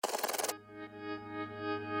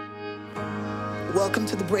Welcome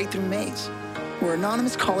to the Breakthrough Maze, where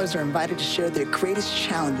anonymous callers are invited to share their greatest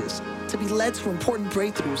challenges to be led to important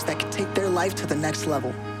breakthroughs that can take their life to the next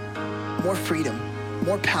level. More freedom,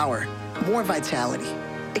 more power, more vitality.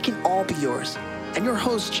 It can all be yours. And your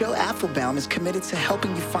host, Joe Apfelbaum, is committed to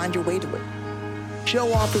helping you find your way to it.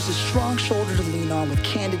 Joe offers a strong shoulder to lean on with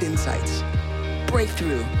candid insights.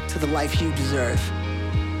 Breakthrough to the life you deserve.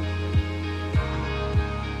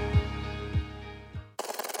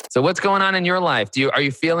 So what's going on in your life? Are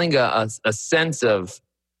you feeling a sense of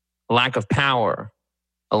lack of power,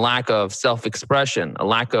 a lack of self-expression, a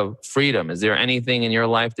lack of freedom? Is there anything in your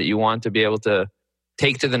life that you want to be able to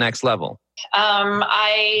take to the next level?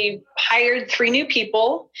 I hired 3 new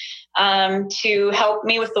people to help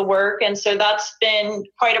me with the work. And so that's been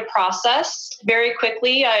quite a process. Very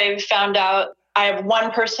quickly, I found out I have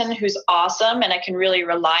one person who's awesome and I can really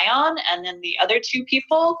rely on. And then the other 2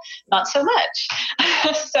 people, not so much.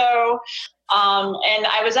 So, and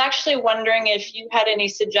I was actually wondering if you had any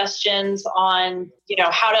suggestions on,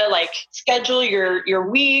 how to schedule your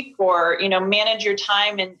week or, manage your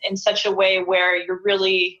time in such a way where you're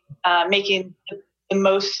really making the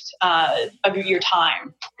most of your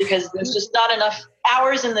time, because there's just not enough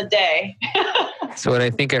hours in the day. So what I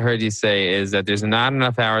think I heard you say is that there's not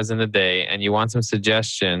enough hours in the day and you want some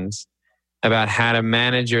suggestions about how to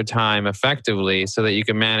manage your time effectively so that you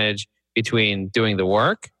can manage between doing the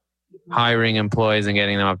work, hiring employees and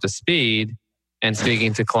getting them up to speed, and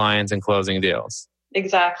speaking to clients and closing deals.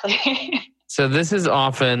 Exactly. So this is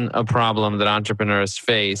often a problem that entrepreneurs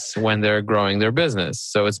face when they're growing their business.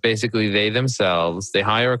 So it's basically they themselves, they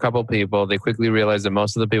hire a couple people, they quickly realize that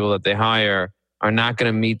most of the people that they hire are not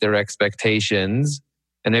going to meet their expectations.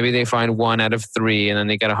 And maybe they find 1 out of 3, and then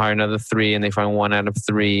they got to hire another 3, and they find 1 out of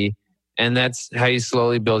 3. And that's how you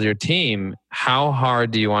slowly build your team. How hard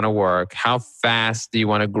do you want to work? How fast do you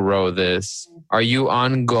want to grow this? Are you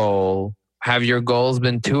on goal? Have your goals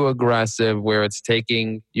been too aggressive where it's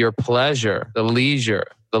taking your pleasure, the leisure,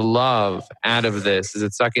 the love out of this? Is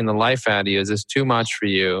it sucking the life out of you? Is this too much for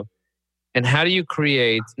you? And how do you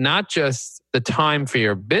create not just the time for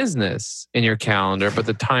your business in your calendar, but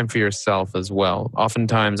the time for yourself as well?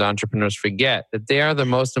 Oftentimes, entrepreneurs forget that they are the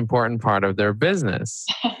most important part of their business.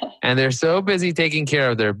 And they're so busy taking care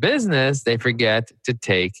of their business, they forget to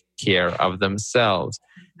take care of themselves.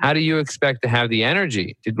 How do you expect to have the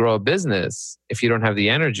energy to grow a business if you don't have the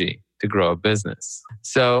energy to grow a business?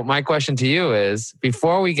 So my question to you is,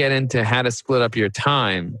 before we get into how to split up your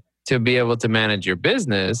time to be able to manage your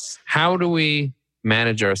business, how do we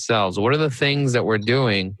manage ourselves? What are the things that we're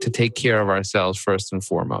doing to take care of ourselves first and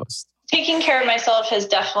foremost? Taking care of myself has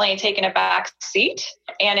definitely taken a back seat,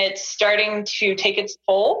 and it's starting to take its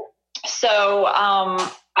toll. So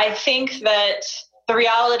I think that the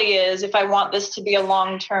reality is, if I want this to be a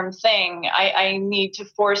long-term thing, I need to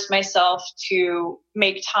force myself to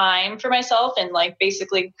make time for myself and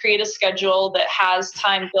basically create a schedule that has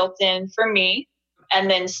time built in for me, and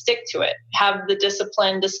then stick to it. Have the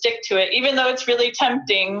discipline to stick to it, even though it's really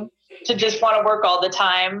tempting to just want to work all the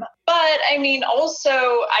time. But also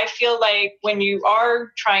I feel like when you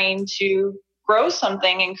are trying to grow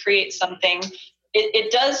something and create something,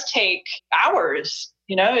 it does take hours.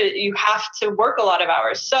 You have to work a lot of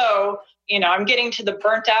hours. So, I'm getting to the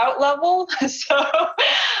burnt out level. So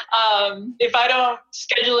if I don't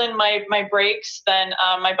schedule in my breaks, then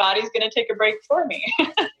my body's going to take a break for me.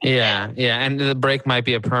 Yeah. And the break might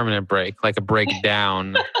be a permanent break, like a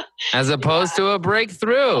breakdown, as opposed to a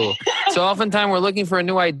breakthrough. So oftentimes we're looking for a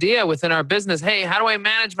new idea within our business. Hey, how do I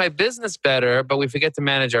manage my business better? But we forget to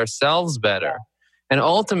manage ourselves better. And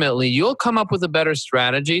ultimately, you'll come up with a better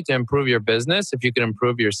strategy to improve your business if you can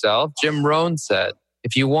improve yourself. Jim Rohn said,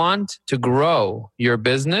 if you want to grow your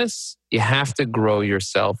business, you have to grow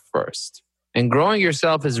yourself first. And growing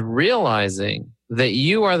yourself is realizing that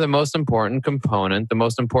you are the most important component, the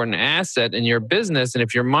most important asset in your business. And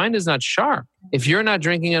if your mind is not sharp, if you're not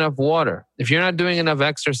drinking enough water, if you're not doing enough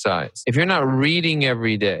exercise, if you're not reading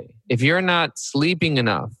every day, if you're not sleeping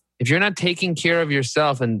enough, if you're not taking care of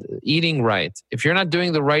yourself and eating right, if you're not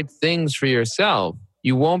doing the right things for yourself,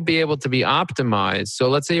 you won't be able to be optimized. So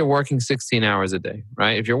let's say you're working 16 hours a day,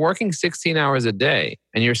 right? If you're working 16 hours a day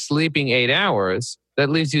and you're sleeping 8 hours, that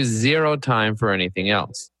leaves you 0 time for anything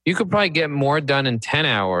else. You could probably get more done in 10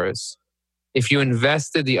 hours if you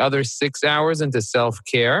invested the other 6 hours into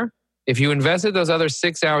self-care. If you invested those other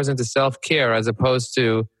 6 hours into self-care, as opposed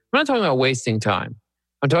to, I'm not talking about wasting time.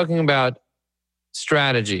 I'm talking about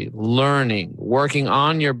strategy, learning, working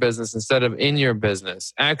on your business instead of in your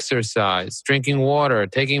business, exercise, drinking water,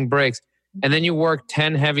 taking breaks. And then you work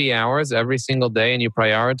 10 heavy hours every single day and you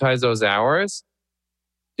prioritize those hours.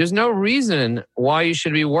 There's no reason why you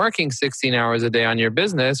should be working 16 hours a day on your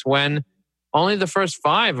business when only the first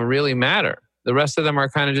 5 really matter. The rest of them are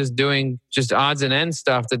kind of just doing just odds and ends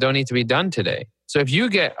stuff that don't need to be done today. So if you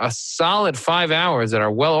get a solid 5 hours that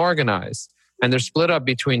are well organized and they're split up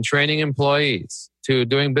between training employees to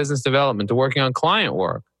doing business development to working on client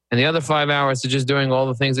work, and the other 5 hours to just doing all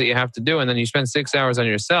the things that you have to do, and then you spend 6 hours on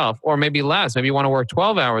yourself, or maybe less. Maybe you want to work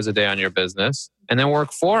 12 hours a day on your business and then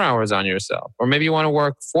work 4 hours on yourself. Or maybe you want to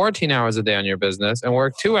work 14 hours a day on your business and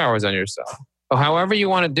work 2 hours on yourself. Or however you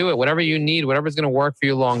want to do it, whatever you need, whatever's going to work for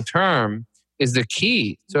you long term is the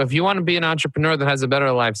key. So if you want to be an entrepreneur that has a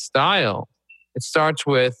better lifestyle, it starts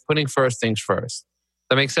with putting first things first.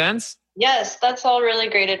 That make sense? Yes, that's all really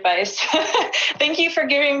great advice. Thank you for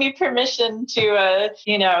giving me permission to,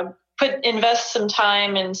 invest some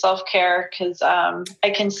time in self-care, because I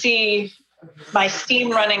can see my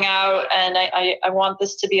steam running out, and I want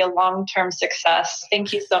this to be a long-term success.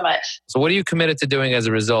 Thank you so much. So what are you committed to doing as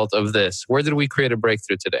a result of this? Where did we create a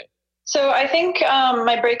breakthrough today? So I think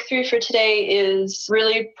my breakthrough for today is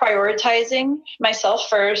really prioritizing myself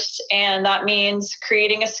first. And that means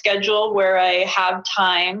creating a schedule where I have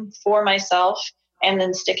time for myself and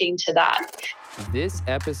then sticking to that. This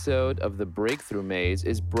episode of The Breakthrough Maze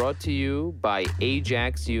is brought to you by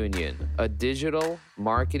Ajax Union, a digital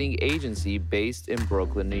marketing agency based in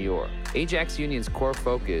Brooklyn, New York. Ajax Union's core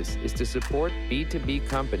focus is to support B2B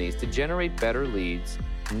companies to generate better leads,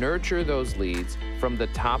 nurture those leads from the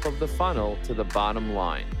top of the funnel to the bottom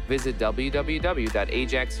line. Visit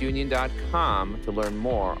www.ajaxunion.com to learn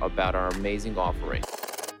more about our amazing offering.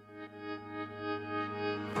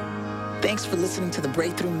 Thanks for listening to The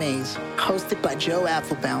Breakthrough Maze, hosted by Joe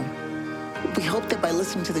Apfelbaum. We hope that by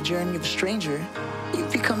listening to the journey of a stranger,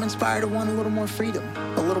 you've become inspired to want a little more freedom,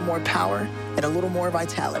 a little more power, and a little more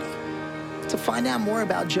vitality. To find out more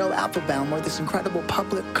about Joe Apfelbaum or this incredible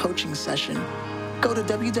public coaching session, go to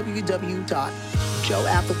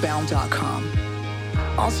www.joeapfelbaum.com.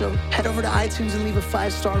 Also, head over to iTunes and leave a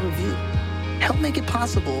 5-star review. Help make it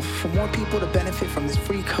possible for more people to benefit from this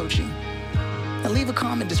free coaching. And leave a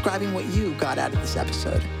comment describing what you got out of this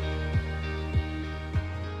episode.